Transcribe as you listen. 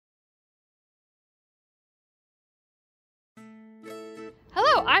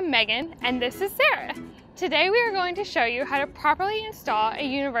Hello, I'm Megan and this is Sarah. Today we are going to show you how to properly install a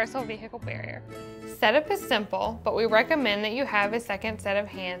universal vehicle barrier. Setup is simple, but we recommend that you have a second set of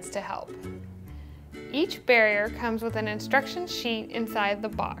hands to help. Each barrier comes with an instruction sheet inside the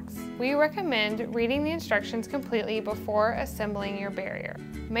box. We recommend reading the instructions completely before assembling your barrier.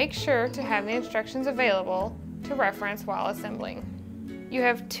 Make sure to have the instructions available to reference while assembling. You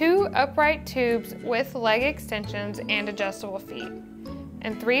have 2 upright tubes with leg extensions and adjustable feet,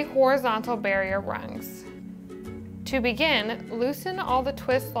 and 3 horizontal barrier rungs. To begin, loosen all the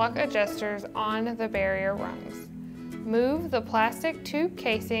twist lock adjusters on the barrier rungs. Move the plastic tube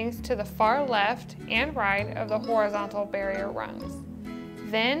casings to the far left and right of the horizontal barrier rungs.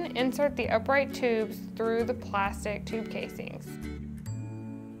 Then insert the upright tubes through the plastic tube casings.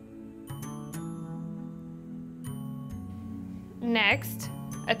 Next,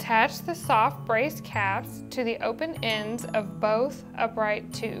 attach the soft brace caps to the open ends of both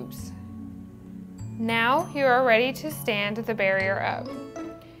upright tubes. Now you are ready to stand the barrier up.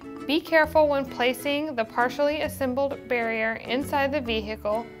 Be careful when placing the partially assembled barrier inside the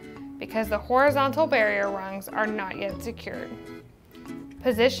vehicle because the horizontal barrier rungs are not yet secured.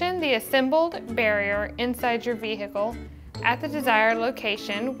 Position the assembled barrier inside your vehicle at the desired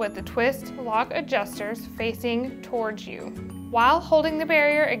location with the twist lock adjusters facing towards you. While holding the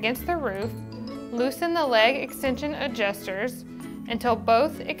barrier against the roof, loosen the leg extension adjusters until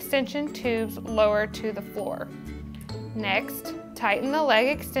both extension tubes lower to the floor. Next, tighten the leg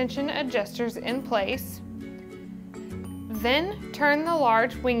extension adjusters in place. Then turn the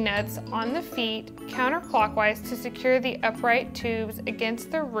large wing nuts on the feet counterclockwise to secure the upright tubes against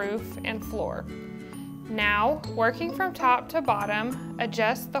the roof and floor. Now, working from top to bottom,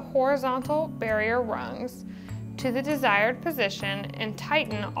 adjust the horizontal barrier rungs to the desired position and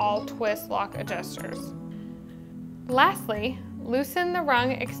tighten all twist lock adjusters. Lastly, loosen the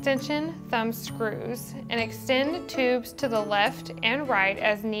rung extension thumb screws and extend tubes to the left and right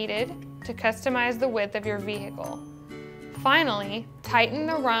as needed to customize the width of your vehicle. Finally, tighten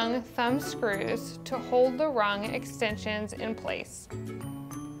the rung thumb screws to hold the rung extensions in place.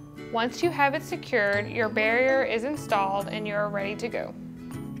 Once you have it secured, your barrier is installed and you are ready to go.